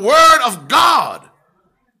instructed in the Word of God.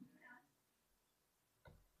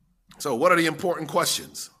 So what are the important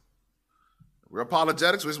questions? We're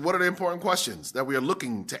apologetics. What are the important questions that we are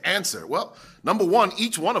looking to answer? Well, number one,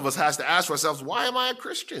 each one of us has to ask ourselves, why am I a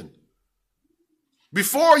Christian?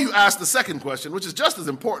 Before you ask the second question, which is just as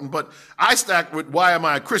important, but I stack with why am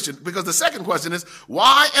I a Christian? Because the second question is,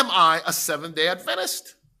 why am I a Seventh-day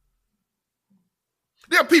Adventist?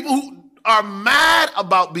 There are people who are mad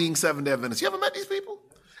about being Seventh-day Adventists. You ever met these people?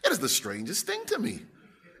 It is the strangest thing to me.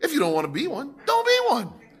 If you don't want to be one, don't be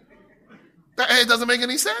one. It doesn't make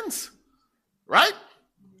any sense, right?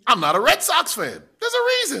 I'm not a Red Sox fan. There's a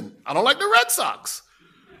reason. I don't like the Red Sox.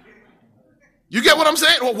 You get what I'm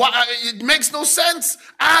saying? Well, why? It makes no sense.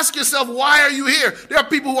 Ask yourself, why are you here? There are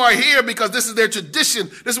people who are here because this is their tradition.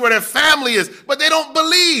 This is where their family is. But they don't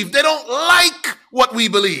believe. They don't like what we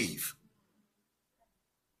believe.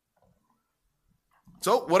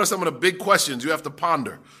 So what are some of the big questions you have to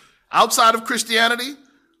ponder? Outside of Christianity,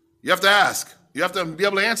 you have to ask. You have to be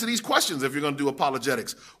able to answer these questions if you're going to do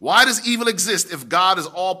apologetics. Why does evil exist if God is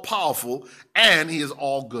all powerful and he is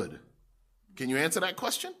all good? Can you answer that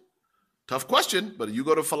question? Tough question, but if you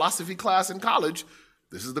go to philosophy class in college,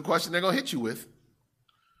 this is the question they're going to hit you with.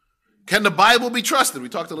 Can the Bible be trusted? We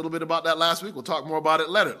talked a little bit about that last week. We'll talk more about it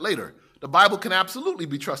later. The Bible can absolutely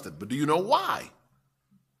be trusted, but do you know why?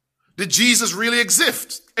 Did Jesus really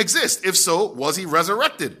exist? If so, was he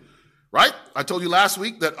resurrected? Right? I told you last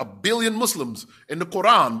week that 1 billion Muslims in the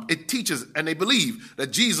Quran, it teaches and they believe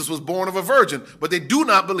that Jesus was born of a virgin, but they do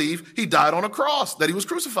not believe he died on a cross, that he was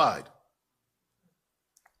crucified.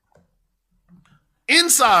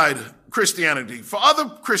 Inside Christianity, for other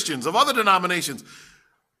Christians of other denominations,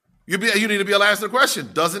 you need to be able to answer the question,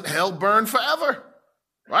 doesn't hell burn forever?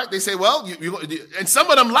 Right? They say, well, and some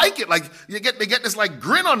of them like it. Like they get this like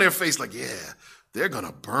grin on their face, like, yeah, they're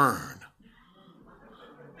gonna burn.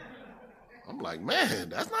 I'm like, man,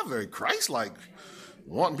 that's not very Christ-like.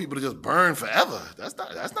 Wanting people to just burn forever. That's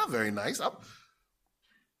not very nice.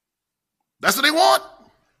 That's what they want.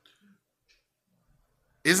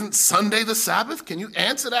 Isn't Sunday the Sabbath? Can you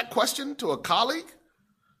answer that question to a colleague?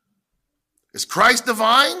 Is Christ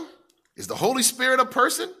divine? Is the Holy Spirit a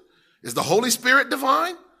person? Is the Holy Spirit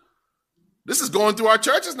divine? This is going through our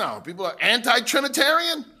churches now. People are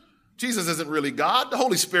anti-Trinitarian. Jesus isn't really God. The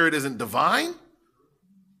Holy Spirit isn't divine.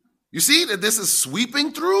 You see that this is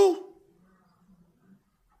sweeping through?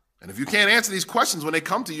 And if you can't answer these questions when they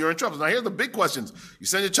come to you, you're in trouble. Now, here are the big questions. You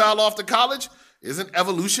send your child off to college. Isn't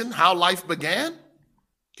evolution how life began?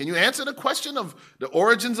 Can you answer the question of the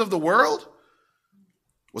origins of the world?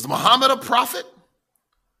 Was Muhammad a prophet?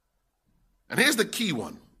 And here's the key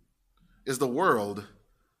one. Is the world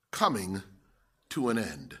coming to an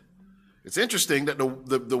end? It's interesting that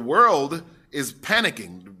the world is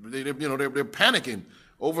panicking. They're panicking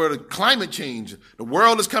over the climate change. The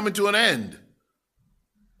world is coming to an end.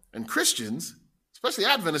 And Christians, especially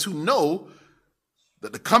Adventists who know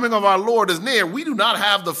that the coming of our Lord is near, we do not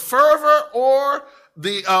have the fervor or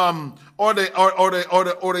the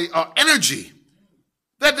energy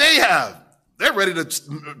that they have. They're ready to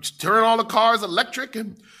turn all the cars electric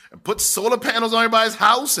and put solar panels on everybody's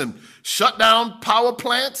house and shut down power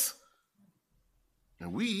plants.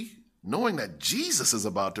 And we, knowing that Jesus is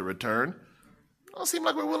about to return, don't seem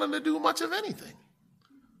like we're willing to do much of anything.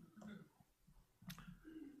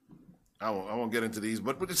 I won't get into these,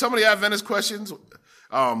 but some of the Adventist questions.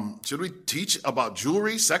 Should we teach about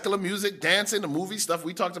jewelry, secular music, dancing, the movie stuff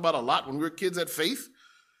we talked about a lot when we were kids at Faith?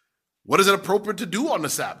 What is it appropriate to do on the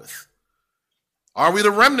Sabbath? Are we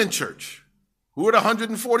the remnant church? Who are the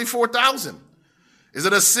 144,000? Is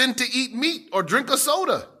it a sin to eat meat or drink a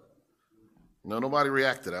soda? No, nobody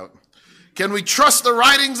reacted out. Can we trust the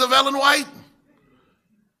writings of Ellen White?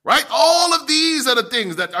 Right? All of these are the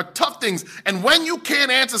things that are tough things. And when you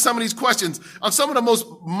can't answer some of these questions on some of the most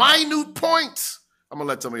minute points, I'm going to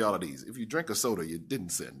let some of y'all of these. If you drink a soda, you didn't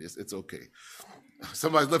sin. It's okay.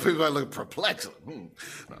 People might look perplexed.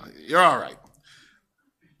 You're all right.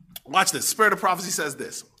 Watch this. Spirit of prophecy says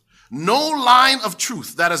this. No line of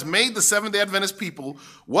truth that has made the Seventh-day Adventist people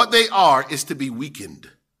what they are is to be weakened.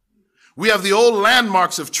 We have the old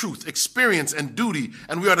landmarks of truth, experience, and duty,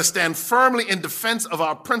 and we are to stand firmly in defense of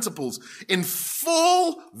our principles in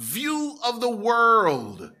full view of the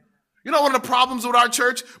world. You know one of the problems with our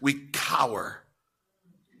church? We cower.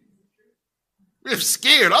 We're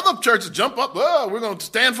scared. Other churches jump up. Oh, we're going to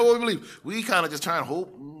stand for what we believe. We kind of just try and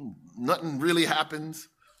hope nothing really happens.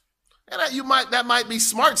 And that might be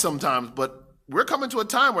smart sometimes, but we're coming to a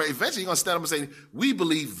time where eventually you're going to stand up and say, we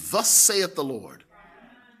believe thus saith the Lord.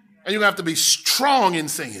 And you have to be strong in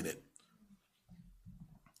saying it.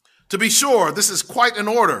 To be sure, this is quite an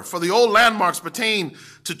order, for the old landmarks pertain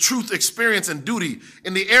to truth, experience, and duty.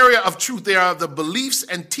 In the area of truth, they are the beliefs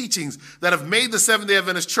and teachings that have made the Seventh-day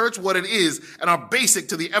Adventist Church what it is and are basic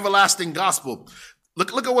to the everlasting gospel.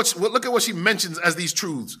 Look at what she mentions as these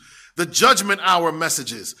truths. The judgment hour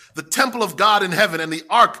messages, the temple of God in heaven and the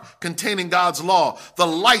ark containing God's law, the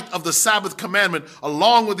light of the Sabbath commandment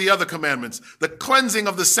along with the other commandments, the cleansing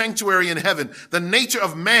of the sanctuary in heaven, the nature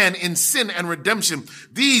of man in sin and redemption.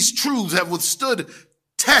 These truths have withstood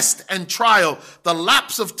test and trial. The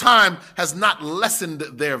lapse of time has not lessened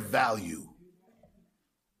their value.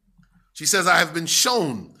 She says, I have been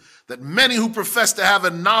shown that many who profess to have a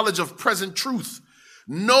knowledge of present truth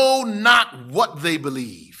know not what they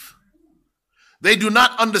believe. They do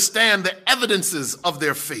not understand the evidences of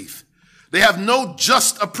their faith. They have no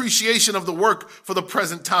just appreciation of the work for the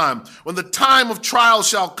present time. When the time of trial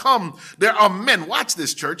shall come, there are men, watch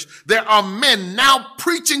this church, there are men now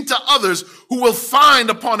preaching to others who will find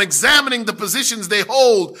upon examining the positions they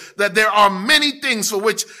hold that there are many things for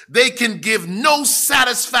which they can give no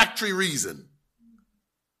satisfactory reason.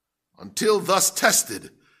 Until thus tested,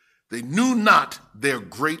 they knew not their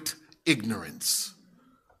great ignorance.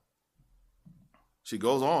 She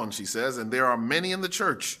goes on, she says, and there are many in the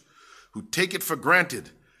church who take it for granted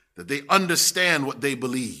that they understand what they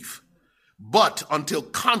believe. But until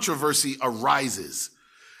controversy arises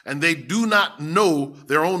and they do not know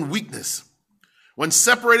their own weakness, when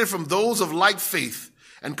separated from those of like faith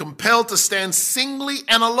and compelled to stand singly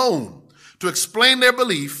and alone to explain their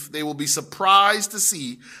belief, they will be surprised to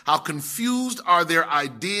see how confused are their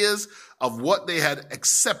ideas of what they had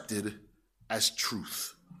accepted as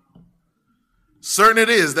truth. Certain it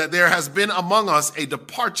is that there has been among us a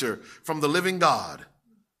departure from the living God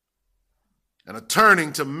and a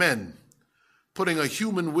turning to men, putting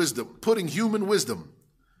human wisdom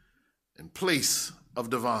in place of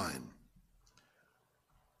divine.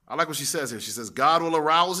 I like what she says here. She says, God will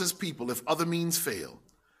arouse his people if other means fail.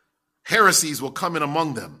 Heresies will come in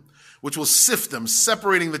among them, which will sift them,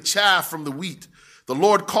 separating the chaff from the wheat. The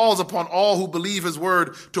Lord calls upon all who believe his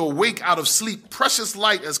word to awake out of sleep. Precious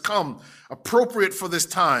light has come, appropriate for this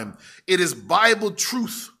time. It is Bible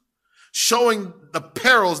truth, showing the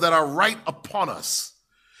perils that are right upon us.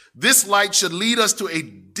 This light should lead us to a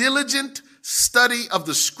diligent study of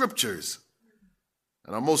the scriptures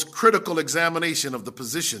and our most critical examination of the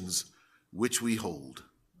positions which we hold.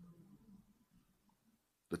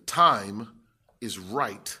 The time is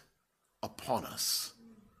right upon us.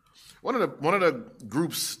 One of the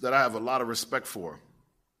groups that I have a lot of respect for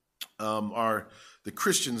are the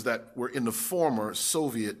Christians that were in the former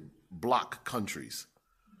Soviet bloc countries.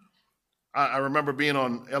 I remember being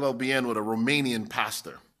on LLBN with a Romanian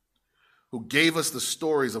pastor who gave us the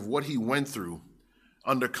stories of what he went through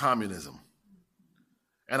under communism.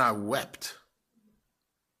 And I wept.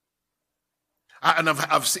 I've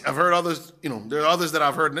heard others, there are others that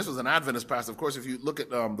I've heard, and this was an Adventist pastor. Of course, if you look at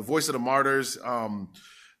the Voice of the Martyrs,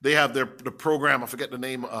 they have the program, I forget the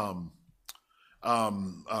name, I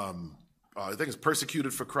think it's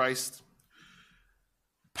Persecuted for Christ.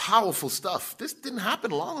 Powerful stuff. This didn't happen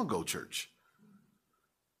long ago, church.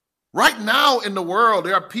 Right now in the world,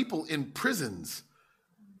 there are people in prisons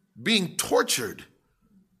being tortured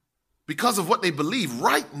because of what they believe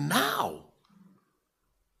right now.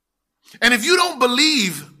 And if you don't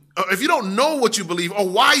believe, or if you don't know what you believe or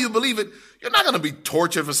why you believe it, you're not going to be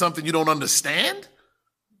tortured for something you don't understand.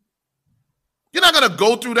 You're not going to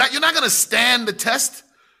go through that. You're not going to stand the test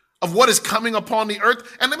of what is coming upon the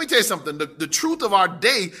earth. And let me tell you something. The truth of our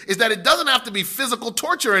day is that it doesn't have to be physical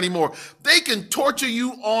torture anymore. They can torture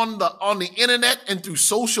you on the internet and through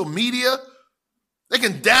social media. They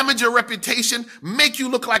can damage your reputation, make you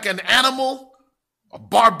look like an animal, a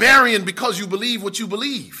barbarian because you believe what you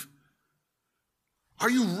believe. Are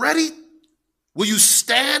you ready? Will you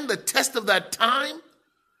stand the test of that time?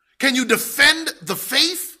 Can you defend the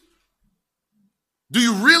faith? Do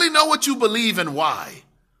you really know what you believe and why?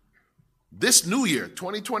 This new year,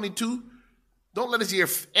 2022, don't let this year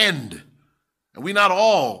end. And we not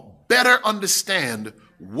all better understand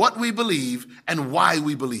what we believe and why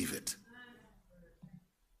we believe it.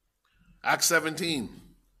 Acts 17.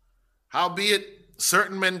 Howbeit,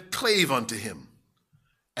 certain men clave unto him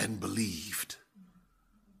and believed.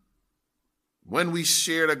 When we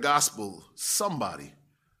share the gospel, somebody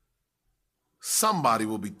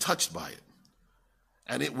will be touched by it,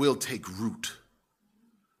 and it will take root.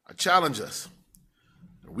 I challenge us.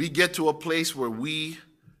 We get to a place where we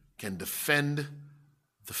can defend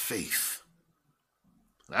the faith.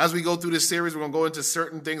 As we go through this series, we're going to go into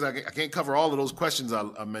certain things. I can't cover all of those questions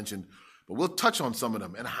I mentioned, but we'll touch on some of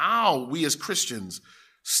them and how we as Christians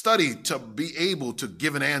study to be able to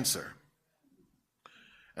give an answer.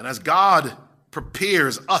 And as God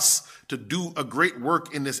prepares us to do a great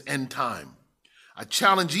work in this end time, I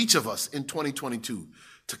challenge each of us in 2022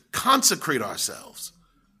 to consecrate ourselves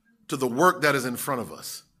to the work that is in front of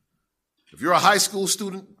us. If you're a high school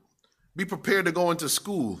student, be prepared to go into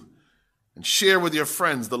school and share with your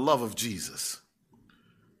friends the love of Jesus.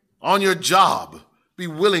 On your job, be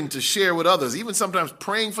willing to share with others, even sometimes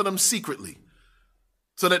praying for them secretly,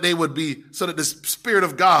 so that the Spirit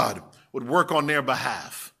of God would work on their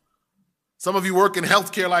behalf. Some of you work in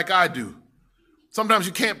healthcare like I do. Sometimes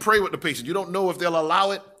you can't pray with the patient. You don't know if they'll allow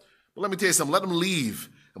it. But let me tell you something. Let them leave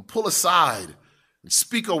and pull aside and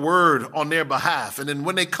speak a word on their behalf. And then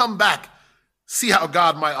when they come back, see how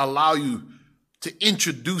God might allow you to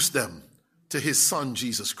introduce them to his son,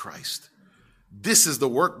 Jesus Christ. This is the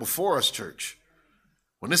work before us, church.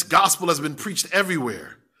 When this gospel has been preached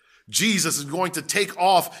everywhere, Jesus is going to take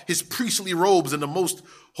off his priestly robes in the most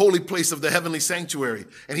holy place of the heavenly sanctuary,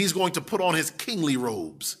 and he's going to put on his kingly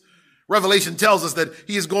robes. Revelation tells us that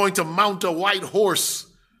he is going to mount a white horse,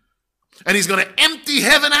 and he's going to empty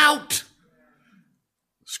heaven out.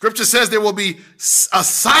 Scripture says there will be a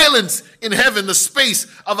silence in heaven, the space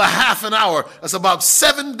of a half an hour. That's about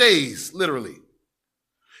 7 days, literally.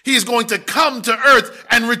 He is going to come to earth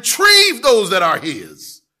and retrieve those that are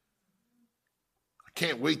his. I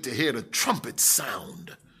can't wait to hear the trumpet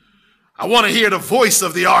sound. I want to hear the voice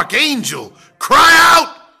of the archangel cry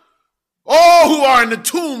out, "All who are in the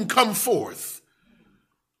tomb, come forth."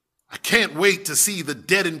 I can't wait to see the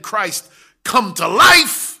dead in Christ come to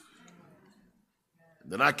life.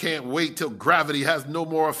 Then I can't wait till gravity has no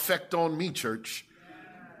more effect on me, church,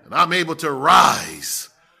 and I'm able to rise.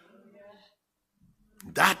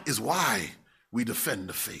 That is why we defend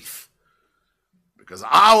the faith, because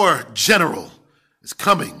our general is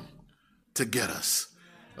coming to get us.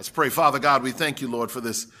 Let's pray. Father God, we thank you, Lord, for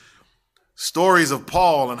this stories of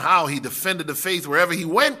Paul and how he defended the faith wherever he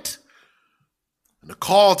went, and the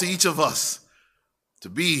call to each of us to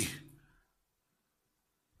be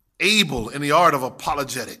able in the art of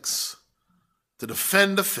apologetics, to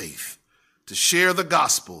defend the faith, to share the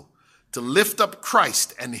gospel, to lift up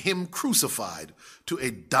Christ and him crucified to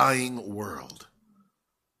a dying world.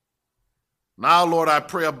 Now, Lord, I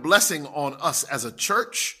pray a blessing on us as a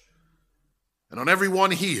church and on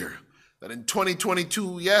everyone here, that in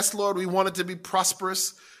 2022, yes, Lord, we want it to be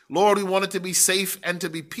prosperous. Lord, we want it to be safe and to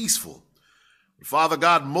be peaceful. Father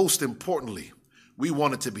God, most importantly, we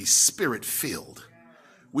want it to be spirit-filled.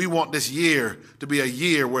 We want this year to be a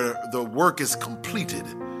year where the work is completed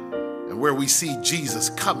and where we see Jesus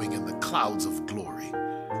coming in the clouds of glory.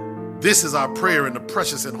 This is our prayer in the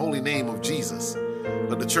precious and holy name of Jesus.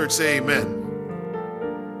 Let the church say amen.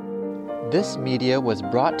 This media was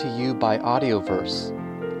brought to you by Audioverse,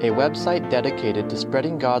 a website dedicated to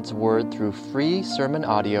spreading God's Word through free sermon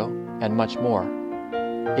audio and much more.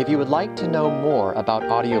 If you would like to know more about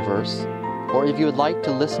Audioverse, or if you would like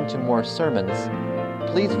to listen to more sermons,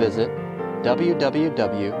 please visit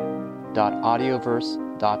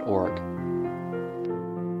www.audioverse.org.